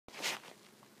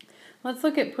Let's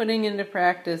look at putting into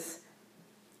practice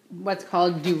what's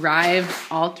called derived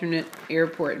alternate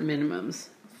airport minimums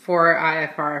for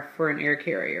IFR for an air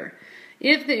carrier.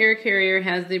 If the air carrier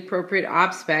has the appropriate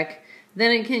op spec,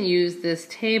 then it can use this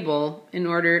table in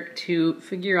order to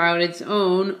figure out its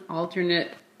own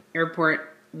alternate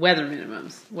airport weather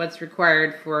minimums, what's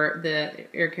required for the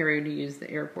air carrier to use the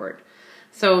airport.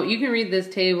 So you can read this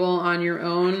table on your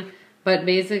own, but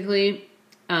basically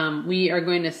we are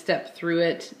going to step through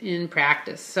it in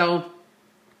practice. So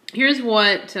here's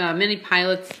what many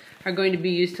pilots are going to be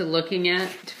used to looking at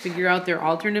to figure out their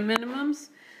alternate minimums.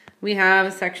 We have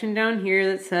a section down here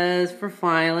that says for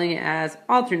flying as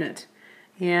alternate.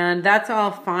 And that's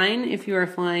all fine if you are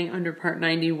flying under Part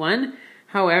 91.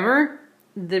 However,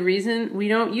 the reason we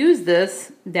don't use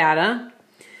this data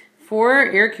for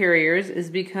air carriers is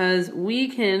because we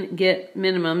can get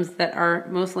minimums that are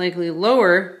most likely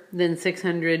lower than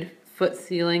 600 foot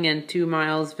ceiling and 2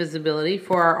 miles visibility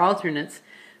for our alternates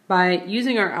by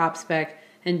using our op spec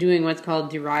and doing what's called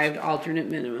derived alternate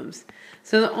minimums.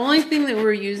 So the only thing that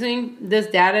we're using this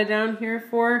data down here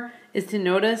for is to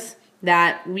notice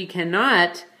that we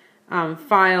cannot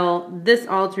file this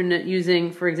alternate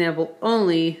using, for example,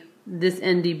 only this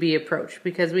NDB approach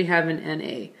because we have an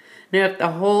NA. Now if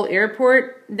the whole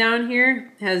airport down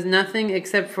here has nothing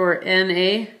except for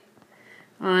NA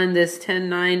on this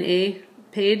 10.9A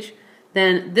page,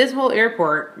 then this whole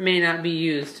airport may not be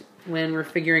used when we're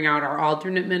figuring out our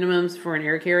alternate minimums for an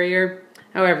air carrier.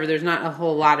 However, there's not a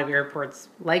whole lot of airports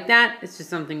like that. It's just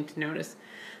something to notice.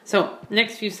 So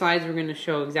next few slides we're going to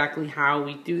show exactly how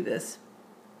we do this.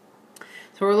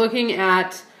 So we're looking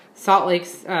at Salt Lake,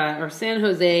 or San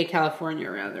Jose, California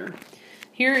rather.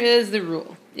 Here is the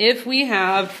rule. If we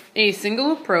have a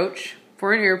single approach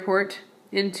for an airport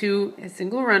into a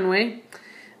single runway,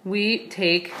 we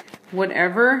take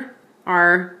whatever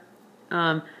our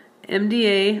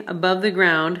MDA above the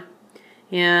ground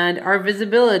and our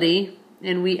visibility,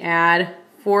 and we add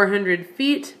 400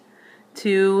 feet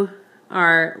to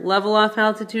our level off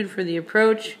altitude for the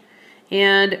approach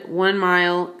and 1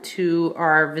 mile to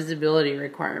our visibility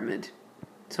requirement.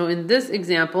 So in this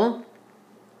example,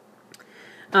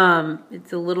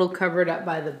 it's a little covered up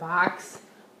by the box,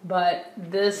 but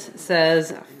this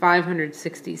says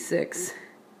 566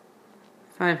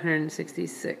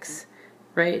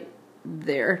 right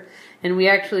there, and we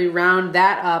actually round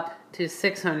that up to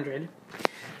 600.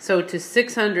 So to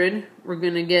 600 we're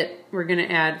gonna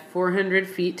add 400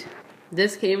 feet.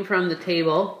 This came from the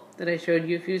table that I showed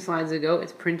you a few slides ago.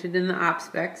 It's printed in the op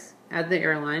specs at the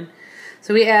airline.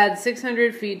 So we add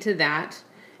 600 feet to that,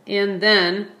 and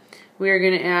then we are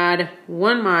going to add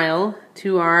 1 mile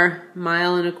to our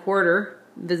 1.25 miles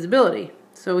visibility.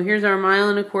 So here's our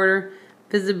 1.25 miles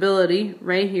visibility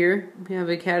right here. We have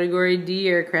a Category D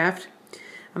aircraft.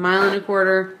 1.25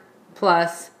 miles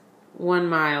plus 1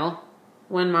 mile.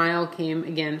 1 mile came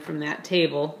again from that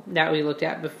table that we looked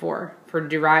at before for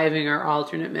deriving our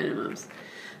alternate minimums.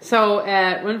 So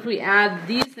once we add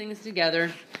these things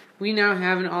together, we now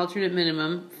have an alternate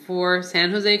minimum for San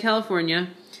Jose, California.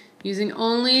 Using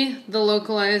only the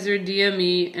localizer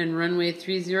DME and runway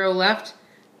 30 left,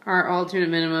 our alternate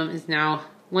minimum is now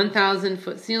 1,000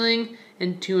 foot ceiling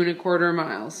and 2.25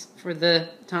 miles for the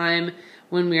time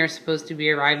when we are supposed to be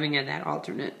arriving at that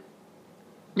alternate.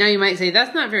 Now you might say,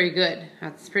 that's not very good.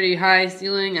 That's pretty high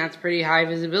ceiling, that's pretty high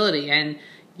visibility, and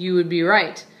you would be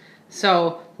right.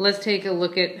 So let's take a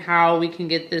look at how we can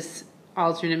get this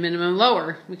alternate minimum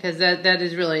lower, because that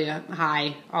is really a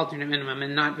high alternate minimum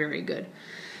and not very good.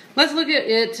 Let's look at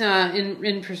it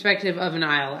in perspective of an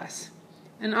ILS.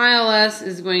 An ILS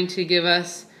is going to give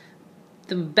us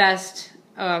the best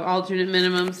alternate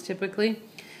minimums typically.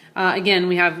 Again,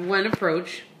 we have one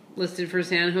approach listed for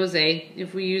San Jose.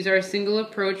 If we use our single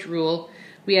approach rule,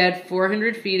 we add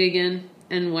 400 feet again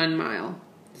and 1 mile.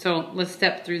 So let's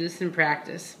step through this in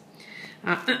practice.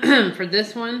 For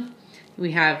this one,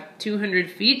 we have 200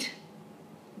 feet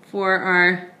for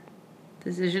our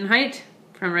decision height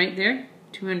from right there,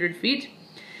 200 feet.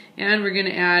 And we're going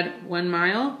to add 1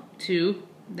 mile to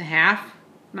the 1/2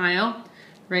 mile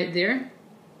right there.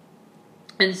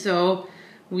 And so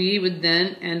we would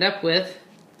then end up with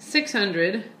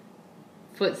 600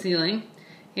 foot ceiling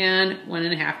and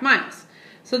 1.5 miles.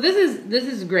 So this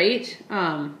is great.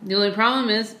 The only problem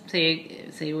is,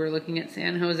 say we're looking at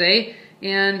San Jose,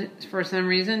 and for some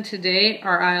reason today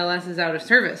our ILS is out of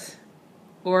service,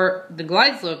 or the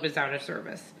glide slope is out of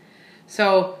service.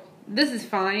 So this is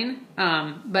fine,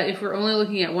 but if we're only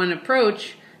looking at one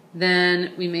approach,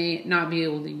 then we may not be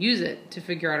able to use it to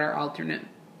figure out our alternate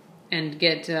and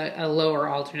get a lower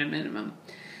alternate minimum.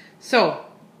 So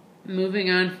moving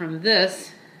on from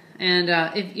this, And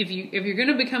if you're going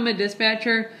to become a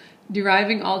dispatcher,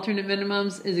 deriving alternate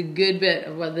minimums is a good bit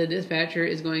of what the dispatcher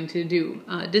is going to do.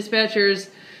 Dispatchers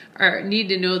need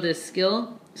to know this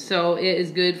skill, so it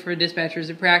is good for dispatchers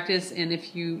to practice. And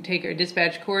if you take our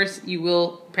dispatch course, you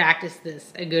will practice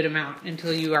this a good amount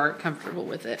until you are comfortable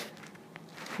with it.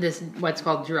 This is what's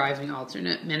called deriving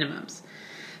alternate minimums.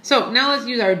 So now let's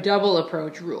use our double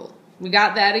approach rule. We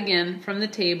got that again from the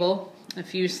table a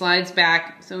few slides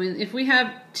back. So if we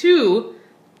have two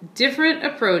different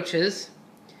approaches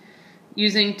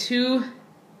using two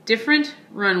different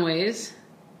runways,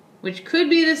 which could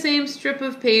be the same strip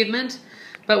of pavement,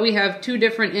 but we have two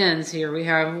different ends here. We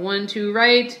have 1, 2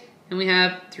 right, and we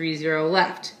have 3, 0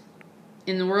 left.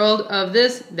 In the world of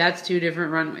this, that's two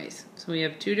different runways. So we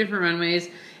have two different runways,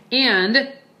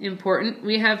 and important,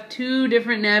 we have two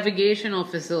different navigational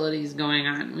facilities going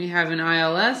on. We have an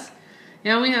ILS,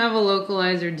 and we have a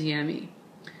localizer DME.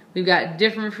 We've got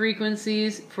different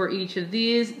frequencies for each of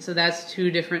these, so that's two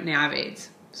different navaids.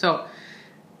 So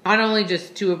not only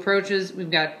just two approaches, we've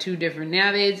got two different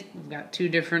navaids, we've got two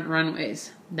different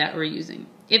runways that we're using.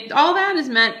 If all that is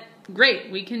met,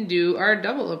 great, we can do our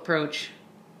double approach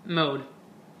mode.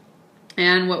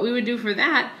 And what we would do for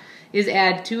that is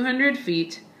add 200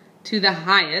 feet to the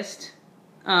highest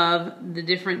of the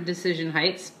different decision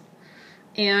heights,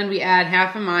 and we add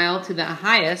half a mile to the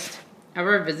highest of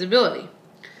our visibility.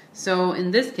 So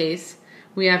in this case,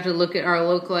 we have to look at our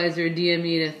localizer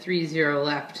DME to 3, 0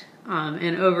 left.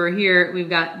 And over here, we've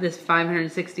got this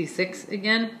 566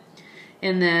 again,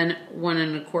 and then 1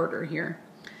 1/4 here.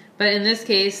 But in this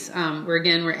case,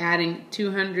 we're adding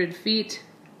 200 feet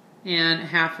and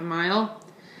half a mile.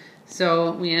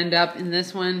 So we end up in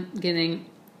this one getting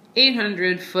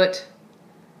 800 foot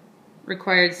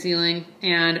required ceiling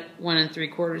and 1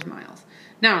 3/4 miles.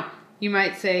 Now, you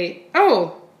might say,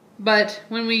 oh, but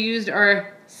when we used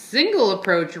our single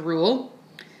approach rule,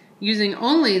 using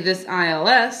only this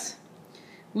ILS,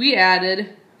 we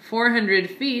added 400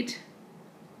 feet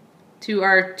to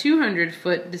our 200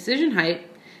 foot decision height,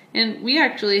 and we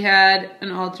actually had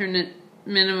an alternate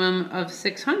minimum of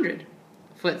 600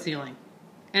 foot ceiling.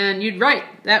 And you'd right,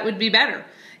 that would be better.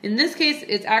 In this case,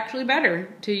 it's actually better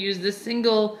to use the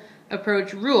single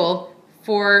approach rule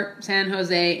for San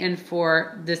Jose and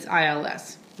for this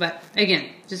ILS. But again,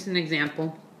 just an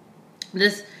example.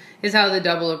 This is how the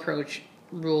double approach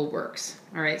rule works.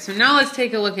 All right, so now let's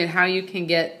take a look at how you can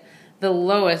get the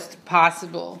lowest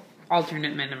possible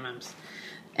alternate minimums.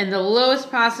 And the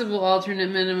lowest possible alternate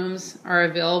minimums are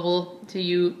available to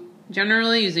you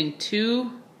generally using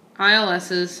two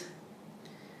ILSs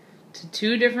to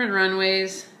two different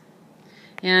runways,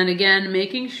 and again,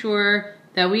 making sure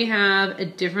that we have a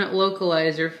different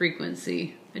localizer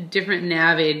frequency, a different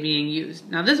navaid being used.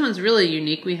 Now this one's really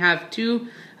unique. We have two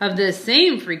of the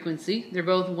same frequency. They're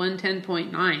both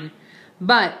 110.9,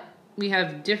 but we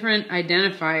have different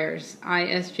identifiers,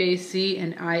 ISJC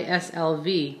and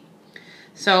ISLV.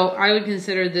 So I would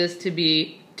consider this to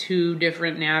be two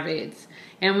different navaids.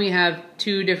 And we have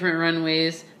two different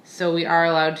runways, so we are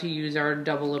allowed to use our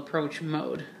double approach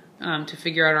mode to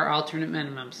figure out our alternate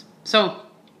minimums. So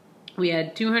we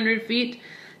add 200 feet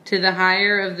to the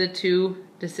higher of the two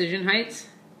decision heights,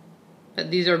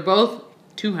 but these are both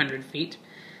 200 feet.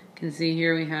 You can see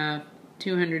here we have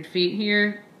 200 feet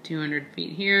here, 200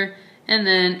 feet here, and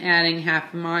then adding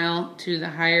half a mile to the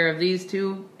higher of these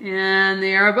two, and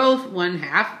they are both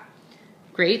 1/2.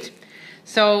 Great.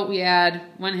 So we add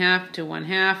 1/2 to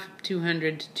 1/2,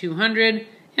 200 to 200,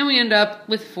 and we end up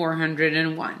with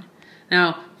 401.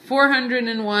 Now,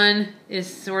 401 is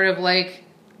sort of like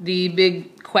the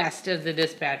big quest of the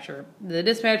dispatcher. The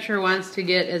dispatcher wants to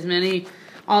get as many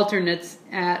alternates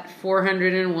at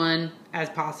 401 as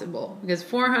possible, because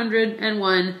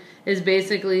 401 is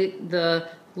basically the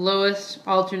lowest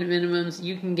alternate minimums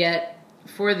you can get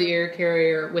for the air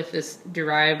carrier with this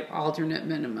derived alternate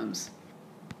minimums.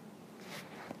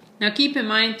 Now keep in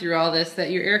mind through all this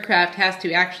that your aircraft has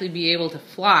to actually be able to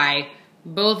fly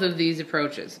both of these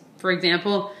approaches. For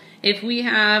example, if we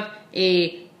have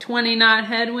a 20 knot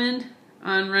headwind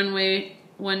on runway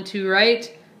 12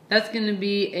 right, that's going to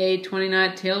be a 20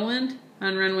 knot tailwind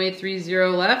on runway 30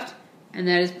 left, and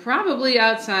that is probably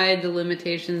outside the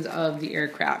limitations of the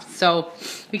aircraft. So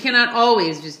we cannot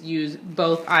always just use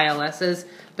both ILSs,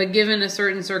 but given a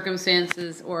certain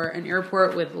circumstances or an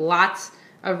airport with lots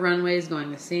of runways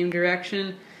going the same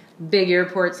direction, big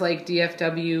airports like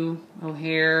DFW,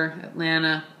 O'Hare,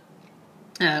 Atlanta,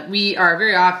 we are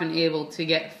very often able to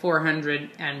get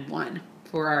 401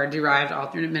 for our derived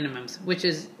alternate minimums, which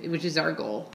is our goal.